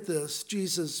look at this.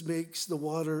 Jesus makes the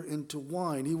water into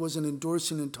wine. He wasn't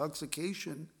endorsing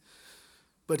intoxication,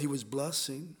 but he was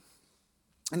blessing.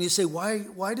 And you say,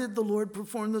 why did the Lord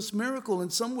perform this miracle?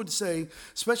 And some would say,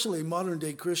 especially modern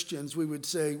day Christians, we would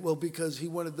say, well, because he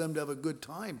wanted them to have a good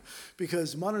time.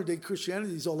 Because modern day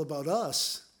Christianity is all about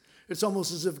us. It's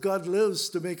almost as if God lives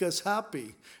to make us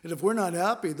happy. And if we're not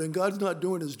happy, then God's not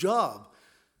doing his job.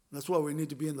 And that's why we need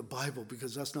to be in the Bible,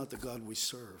 because that's not the God we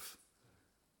serve.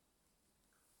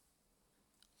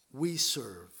 We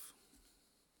serve.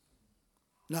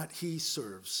 Not he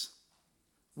serves.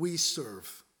 We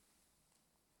serve.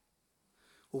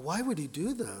 Well, why would he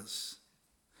do this?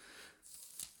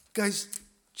 Guys,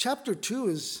 chapter 2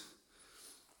 is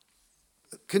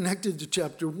connected to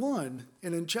chapter 1.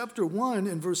 And in chapter 1,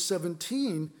 in verse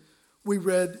 17, we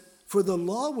read, for the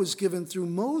law was given through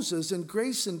Moses, and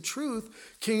grace and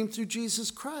truth came through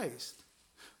Jesus Christ.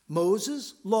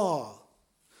 Moses, law.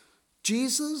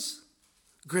 Jesus,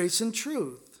 grace and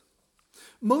truth.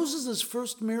 Moses'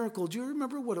 first miracle, do you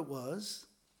remember what it was?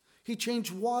 He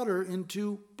changed water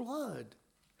into blood.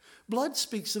 Blood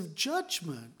speaks of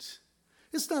judgment.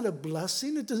 It's not a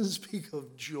blessing. It doesn't speak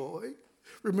of joy.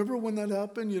 Remember when that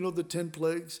happened? You know, the 10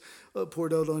 plagues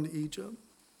poured out on Egypt.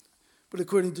 But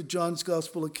according to John's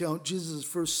gospel account, Jesus'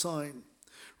 first sign,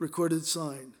 recorded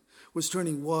sign, was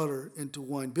turning water into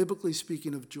wine, biblically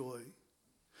speaking of joy.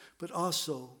 But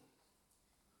also,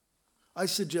 I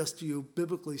suggest to you,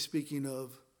 biblically speaking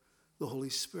of the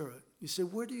Holy Spirit. You say,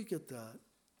 where do you get that?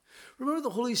 Remember the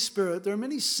Holy Spirit, there are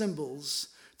many symbols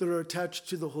that are attached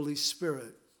to the Holy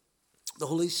Spirit. The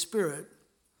Holy Spirit,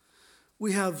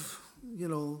 we have, you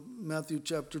know, Matthew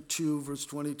chapter 2, verse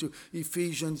 22,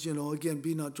 Ephesians, you know, again,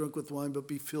 be not drunk with wine, but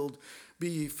be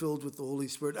ye filled with the Holy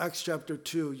Spirit. Acts chapter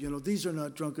 2, you know, these are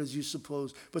not drunk as you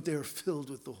suppose, but they are filled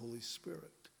with the Holy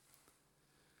Spirit.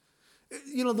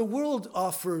 You know, the world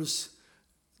offers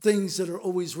things that are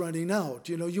always running out.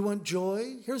 You know, you want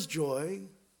joy? Here's joy.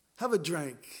 Have a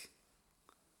drink.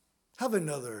 Have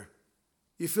another.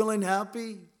 You feeling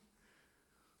happy?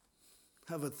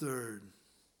 Have a third.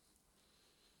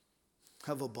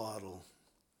 Have a bottle.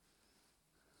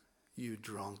 You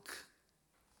drunk.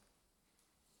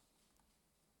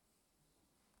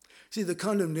 See, the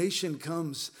condemnation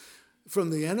comes from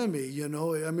the enemy, you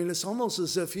know. I mean, it's almost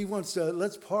as if he wants to,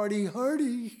 let's party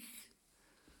hardy.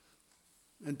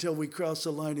 Until we cross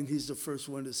the line and he's the first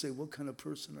one to say, what kind of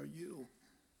person are you?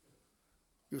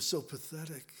 You're so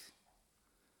pathetic.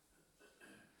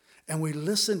 And we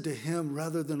listen to him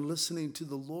rather than listening to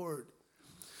the Lord.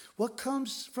 What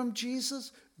comes from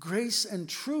Jesus? Grace and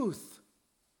truth.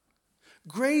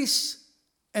 Grace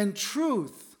and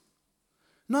truth.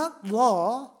 Not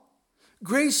law,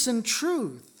 grace and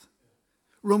truth.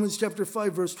 Romans chapter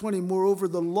 5, verse 20, moreover,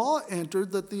 the law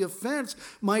entered that the offense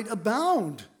might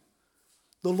abound.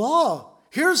 The law,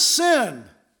 here's sin.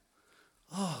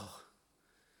 Oh,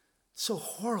 so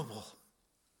horrible.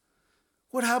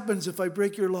 What happens if I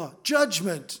break your law?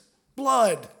 Judgment,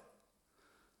 blood.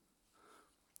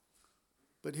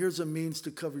 But here's a means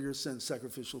to cover your sin,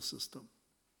 sacrificial system.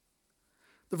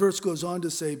 The verse goes on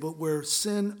to say, but where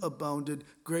sin abounded,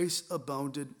 grace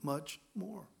abounded much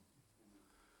more.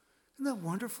 Isn't that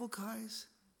wonderful, guys?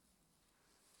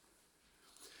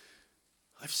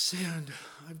 I've sinned.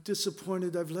 I've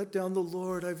disappointed. I've let down the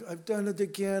Lord. I've done it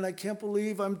again. I can't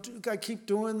believe I keep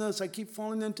doing this. I keep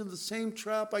falling into the same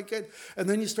trap. And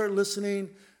then you start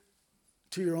listening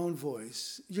to your own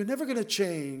voice. You're never going to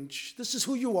change. This is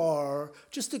who you are.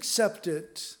 Just accept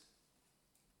it.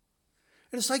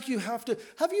 And it's like you have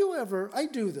you ever, I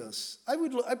do this. I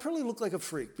probably look like a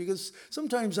freak because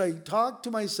sometimes I talk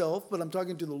to myself, but I'm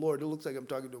talking to the Lord. It looks like I'm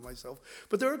talking to myself.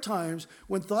 But there are times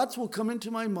when thoughts will come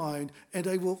into my mind and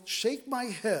I will shake my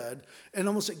head and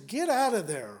almost say, get out of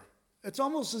there. It's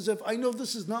almost as if I know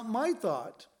this is not my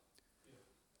thought.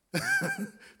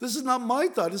 This is not my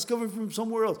thought. It's coming from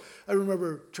somewhere else. I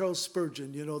remember Charles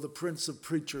Spurgeon, the prince of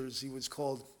preachers, he was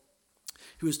called.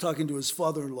 He was talking to his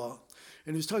father-in-law.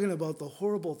 And he was talking about the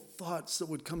horrible thoughts that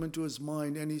would come into his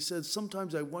mind. And he said,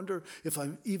 sometimes I wonder if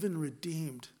I'm even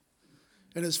redeemed.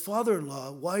 And his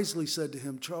father-in-law wisely said to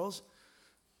him, Charles,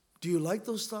 do you like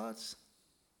those thoughts?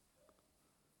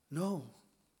 No,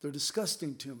 they're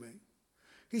disgusting to me.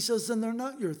 He says, then they're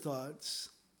not your thoughts.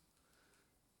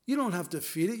 You don't have to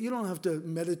feed it. You don't have to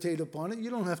meditate upon it. You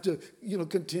don't have to,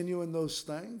 continue in those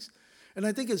things. And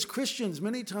I think as Christians,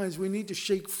 many times we need to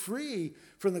shake free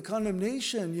from the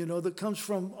condemnation, that comes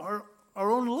from our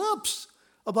own lips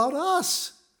about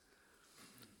us.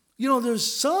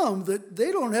 There's some that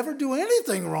they don't ever do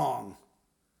anything wrong.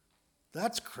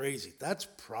 That's crazy. That's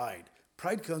pride.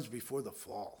 Pride comes before the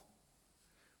fall.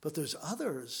 But there's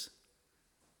others.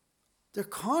 They're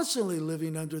constantly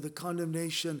living under the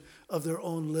condemnation of their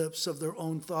own lips, of their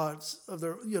own thoughts, of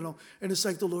their, and it's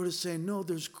like the Lord is saying, no,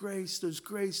 there's grace, there's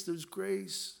grace, there's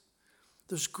grace.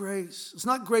 There's grace. It's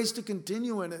not grace to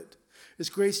continue in it. It's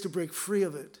grace to break free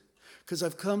of it, because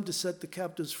I've come to set the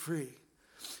captives free.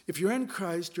 If you're in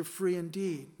Christ, you're free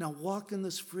indeed. Now walk in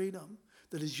this freedom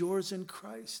that is yours in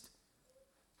Christ.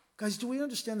 Guys, do we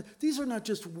understand that? These are not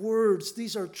just words.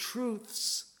 These are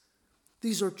truths.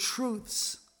 These are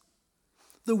truths.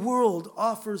 The world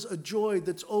offers a joy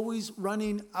that's always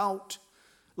running out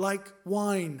like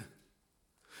wine.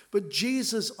 But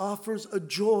Jesus offers a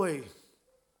joy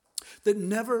that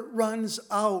never runs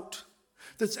out,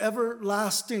 that's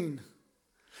everlasting,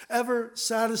 ever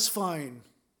satisfying.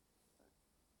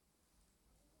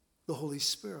 The Holy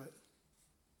Spirit.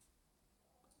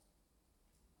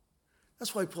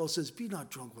 That's why Paul says, be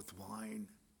not drunk with wine,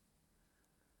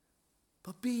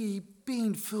 but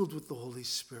being filled with the Holy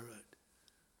Spirit.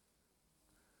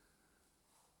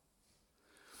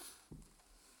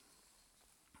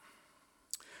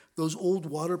 Those old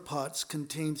water pots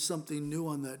contained something new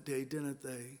on that day, didn't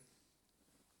they?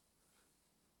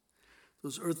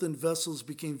 Those earthen vessels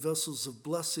became vessels of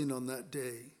blessing on that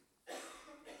day.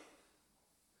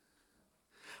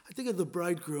 I think of the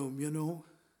bridegroom,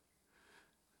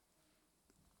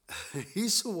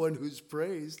 He's the one who's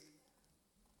praised.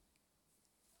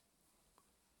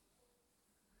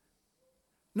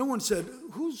 No one said,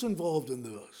 who's involved in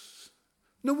this?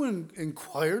 No one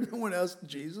inquired. No one asked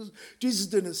Jesus. Jesus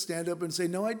didn't stand up and say,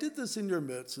 no, I did this in your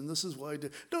midst, and this is why I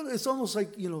did. No, it's almost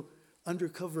like,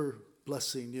 undercover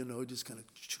blessing, just kind of.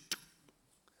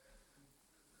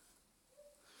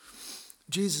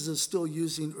 Jesus is still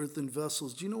using earthen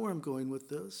vessels. Do you know where I'm going with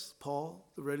this? Paul,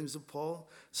 the writings of Paul,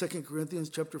 2 Corinthians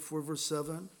chapter 4, verse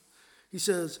 7. He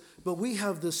says, but we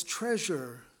have this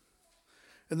treasure.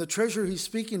 And the treasure he's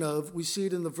speaking of, we see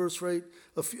it in the verse right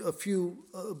a few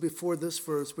before this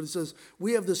verse, but it says,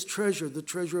 we have this treasure, the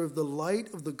treasure of the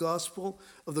light of the gospel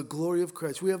of the glory of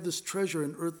Christ. We have this treasure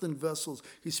in earthen vessels.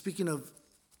 He's speaking of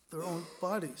their own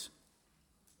bodies.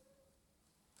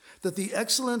 That the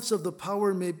excellence of the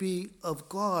power may be of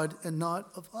God and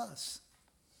not of us.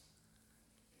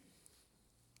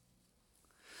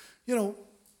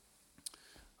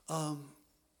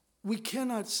 We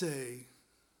cannot say,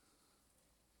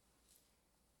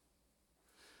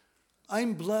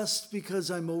 I'm blessed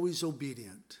because I'm always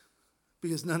obedient,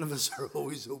 because none of us are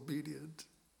always obedient.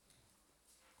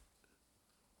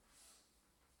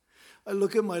 I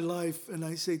look at my life and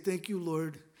I say, thank you,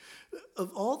 Lord.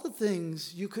 Of all the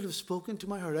things you could have spoken to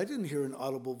my heart, I didn't hear an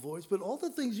audible voice, but all the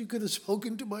things you could have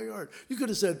spoken to my heart, you could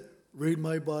have said, read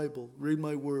my Bible, read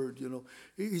my word,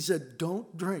 He said,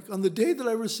 don't drink. On the day that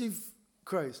I received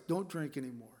Christ, don't drink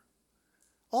anymore.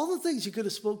 All the things he could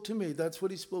have spoke to me, that's what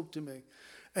he spoke to me.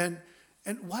 And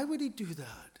why would he do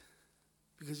that?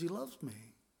 Because he loves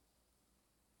me.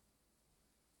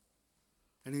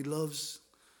 And he loves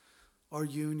our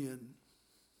union.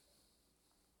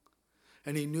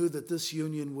 And he knew that this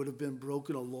union would have been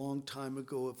broken a long time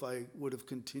ago if I would have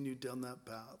continued down that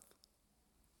path.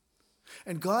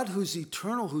 And God, who's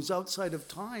eternal, who's outside of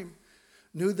time,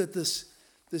 knew that this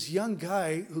young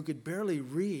guy who could barely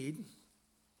read,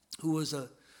 who was a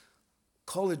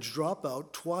college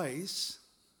dropout twice,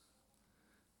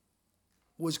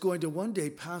 was going to one day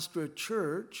pastor a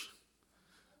church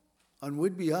on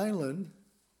Whidbey Island,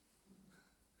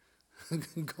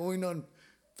 going on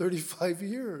 35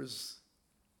 years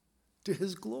to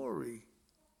his glory.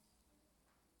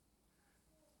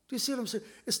 Do you see what I'm saying?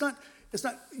 It's not,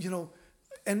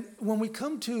 and when we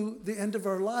come to the end of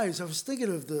our lives, I was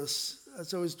thinking of this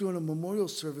as I was doing a memorial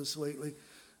service lately.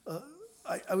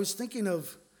 I was thinking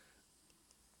of,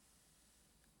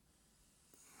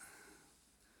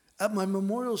 at my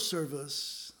memorial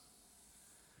service,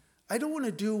 I don't want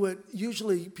to do what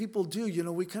usually people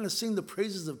do. We kind of sing the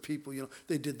praises of people.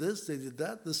 They did this, they did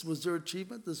that. This was their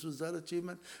achievement. This was that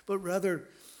achievement. But rather,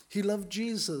 he loved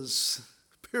Jesus,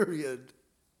 period.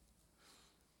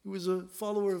 He was a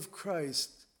follower of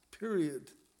Christ,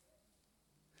 period.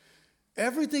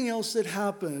 Everything else that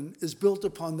happened is built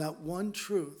upon that one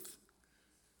truth.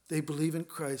 They believe in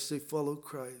Christ. They follow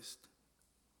Christ.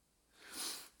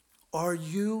 Are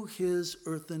you his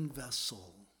earthen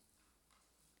vessel,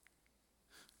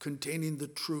 containing the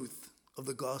truth of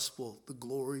the gospel, the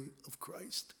glory of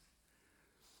Christ?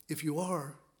 If you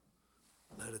are,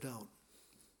 let it out.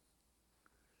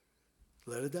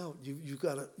 Let it out. You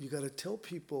gotta tell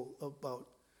people about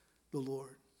the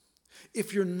Lord.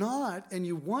 If you're not and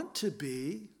you want to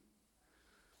be,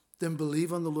 then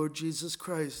believe on the Lord Jesus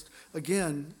Christ.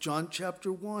 Again, John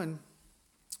chapter 1,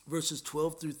 verses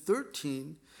 12 through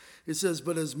 13, it says,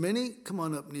 but as many, come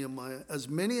on up, Nehemiah, as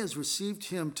many as received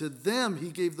him, to them he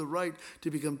gave the right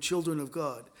to become children of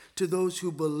God, to those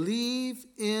who believe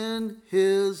in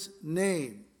his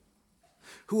name,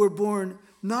 who were born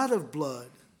not of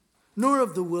blood, nor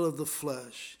of the will of the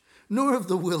flesh, nor of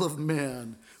the will of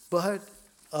man, but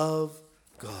of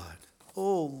God.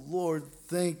 Oh, Lord,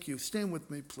 thank you. Stand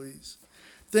with me, please.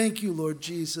 Thank you, Lord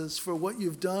Jesus, for what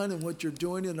you've done and what you're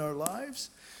doing in our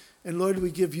lives. And Lord,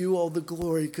 we give you all the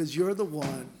glory because you're the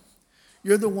one.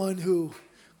 You're the one who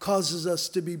causes us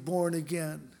to be born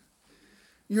again.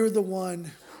 You're the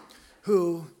one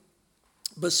who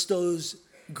bestows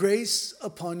grace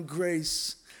upon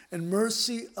grace and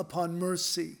mercy upon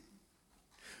mercy.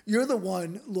 You're the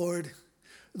one, Lord,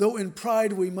 though in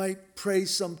pride we might pray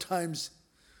sometimes,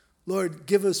 Lord,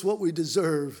 give us what we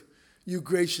deserve. You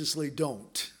graciously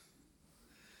don't.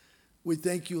 We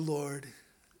thank you, Lord,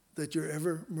 that you're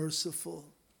ever merciful.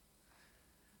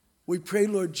 We pray,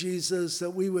 Lord Jesus,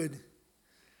 that we would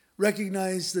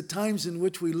recognize the times in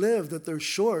which we live, that they're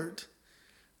short,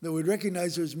 that we'd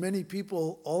recognize there's many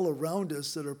people all around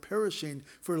us that are perishing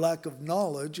for lack of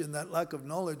knowledge, and that lack of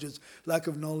knowledge is lack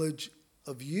of knowledge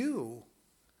of you,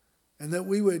 and that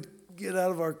we would get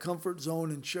out of our comfort zone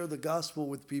and share the gospel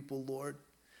with people, Lord.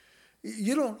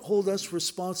 You don't hold us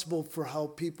responsible for how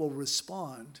people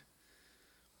respond,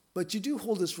 but you do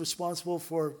hold us responsible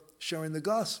for sharing the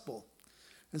gospel.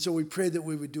 And so we pray that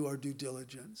we would do our due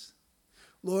diligence.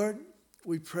 Lord,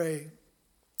 we pray,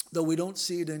 though we don't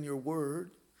see it in your word,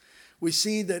 we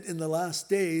see that in the last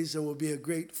days there will be a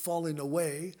great falling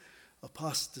away,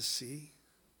 apostasy.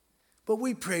 But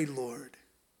we pray, Lord,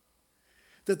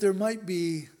 that there might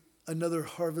be another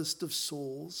harvest of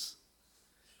souls.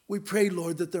 We pray,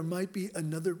 Lord, that there might be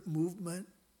another movement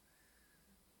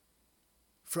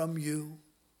from you,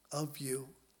 of you.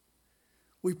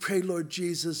 We pray, Lord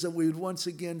Jesus, that we would once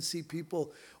again see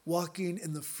people walking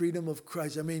in the freedom of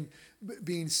Christ. I mean,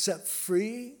 being set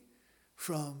free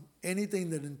from anything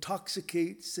that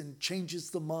intoxicates and changes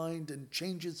the mind and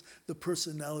changes the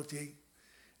personality,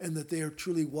 and that they are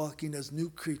truly walking as new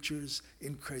creatures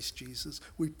in Christ Jesus.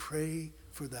 We pray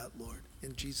for that, Lord,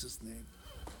 in Jesus' name.